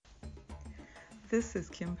This is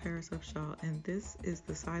Kim Paris Upshaw, and this is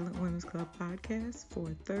the Silent Women's Club podcast for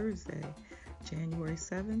Thursday, January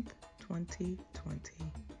 7th, 2020.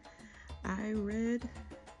 I read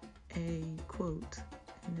a quote,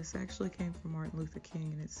 and this actually came from Martin Luther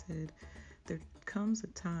King, and it said, "There comes a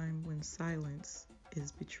time when silence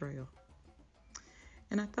is betrayal."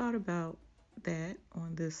 And I thought about that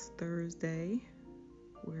on this Thursday,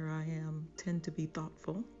 where I tend to be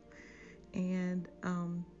thoughtful, and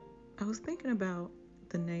I was thinking about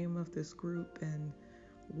the name of this group and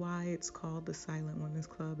why it's called the Silent Women's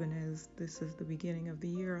Club. And as this is the beginning of the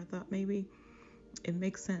year, I thought maybe it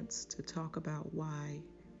makes sense to talk about why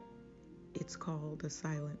it's called the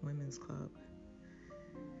Silent Women's Club.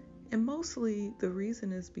 And mostly the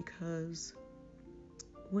reason is because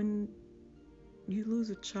when you lose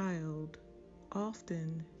a child,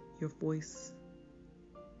 often your voice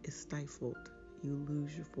is stifled. You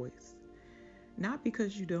lose your voice. Not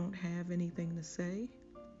because you don't have anything to say,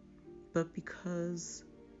 but because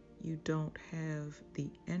you don't have the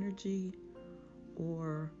energy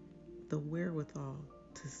or the wherewithal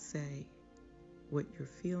to say what you're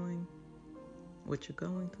feeling, what you're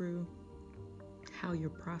going through, how you're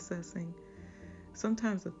processing.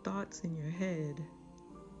 Sometimes the thoughts in your head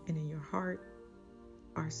and in your heart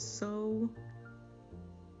are so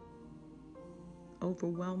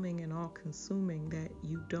overwhelming and all-consuming that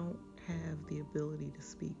you don't have the ability to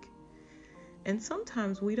speak. And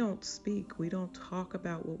sometimes we don't speak, we don't talk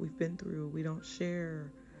about what we've been through, we don't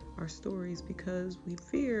share our stories because we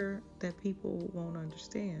fear that people won't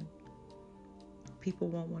understand. People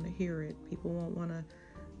won't want to hear it. People won't want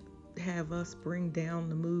to have us bring down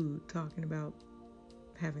the mood talking about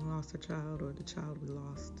having lost a child or the child we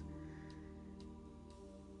lost.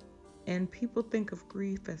 And people think of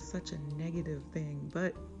grief as such a negative thing,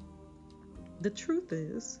 but the truth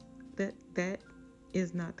is that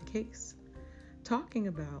is not the case. Talking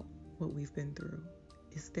about what we've been through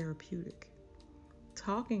is therapeutic.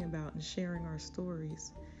 Talking about and sharing our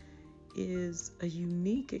stories is a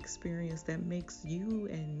unique experience that makes you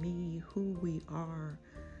and me who we are,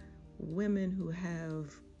 women who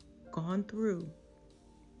have gone through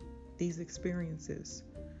these experiences,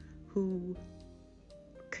 who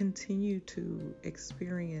continue to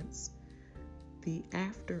experience the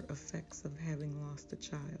after effects of having lost a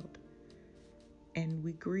child. And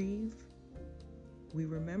we grieve, we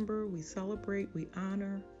remember, we celebrate, we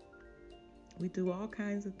honor, we do all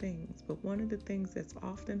kinds of things. But one of the things that's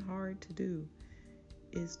often hard to do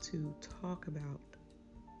is to talk about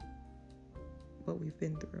what we've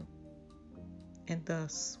been through. And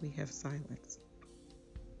thus we have silence.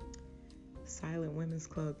 Silent Women's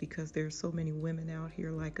Club, because there's so many women out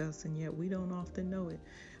here like us, and yet we don't often know it.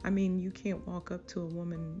 I mean, you can't walk up to a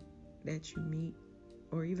woman that you meet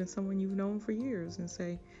or even someone you've known for years and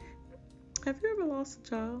say, "Have you ever lost a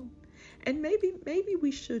child?" And maybe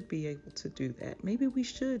we should be able to do that. Maybe we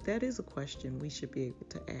should. That is a question we should be able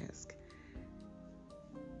to ask,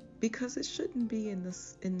 because it shouldn't be in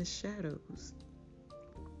the shadows.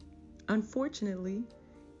 Unfortunately,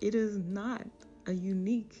 it is not a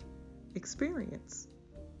unique experience.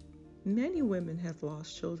 Many women have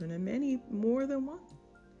lost children, and many more than one.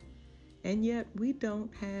 And yet we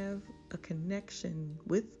don't have a connection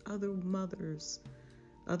with other mothers,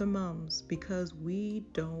 other moms, because we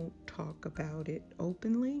don't talk about it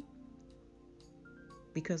openly,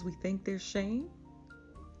 because we think there's shame.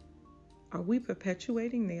 Are we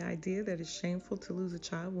perpetuating the idea that it's shameful to lose a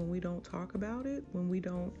child when we don't talk about it, when we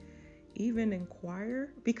don't even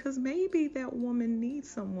inquire? Because maybe that woman needs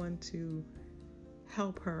someone to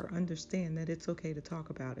help her understand that it's okay to talk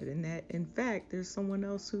about it, and that in fact there's someone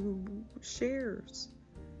else who shares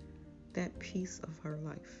that piece of her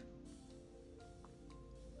life.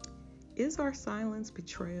 Is our silence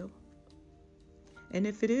betrayal? And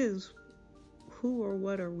if it is, who or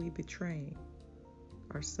what are we betraying?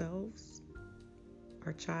 Ourselves?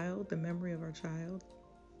 Our child? The memory of our child?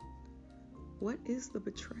 What is the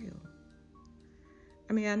betrayal?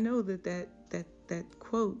 I mean, I know that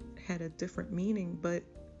quote had a different meaning, but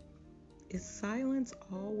is silence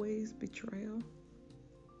always betrayal?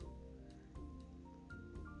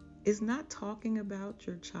 Is not talking about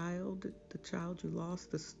your child, the child you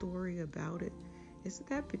lost, the story about it, is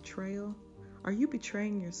that betrayal? Are you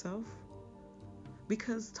betraying yourself?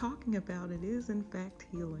 Because talking about it is in fact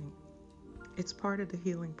healing. It's part of the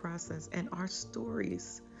healing process, and our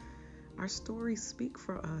stories speak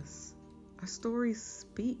for us. Our stories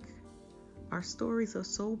speak. Our stories are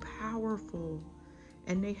so powerful,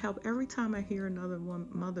 and they help. Every time I hear another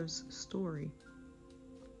mother's story,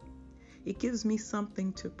 it gives me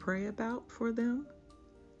something to pray about for them.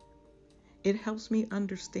 It helps me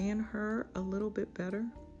understand her a little bit better.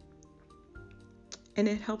 And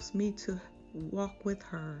it helps me to walk with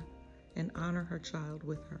her and honor her child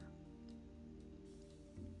with her.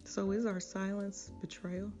 So is our silence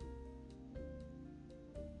betrayal?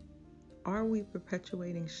 Are we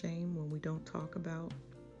perpetuating shame when we don't talk about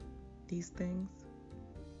these things,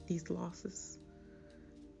 these losses?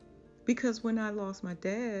 Because when I lost my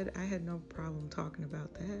dad, I had no problem talking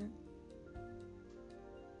about that.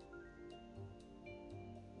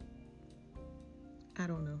 I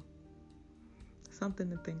don't know. Something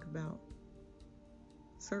to think about.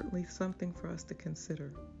 Certainly something for us to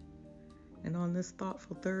consider. And on this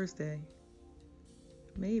Thoughtful Thursday,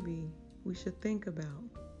 maybe we should think about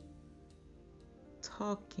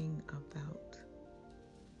talking about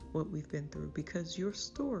what we've been through, because your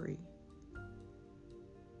story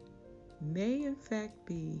may in fact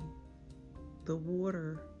be the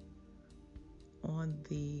water on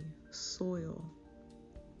the soil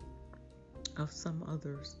of some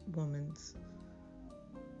other woman's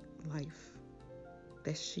life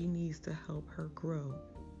that she needs to help her grow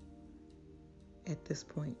at this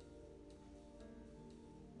point.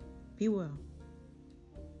 Be well.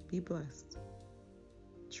 Be blessed.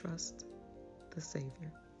 Trust the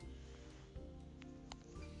Savior.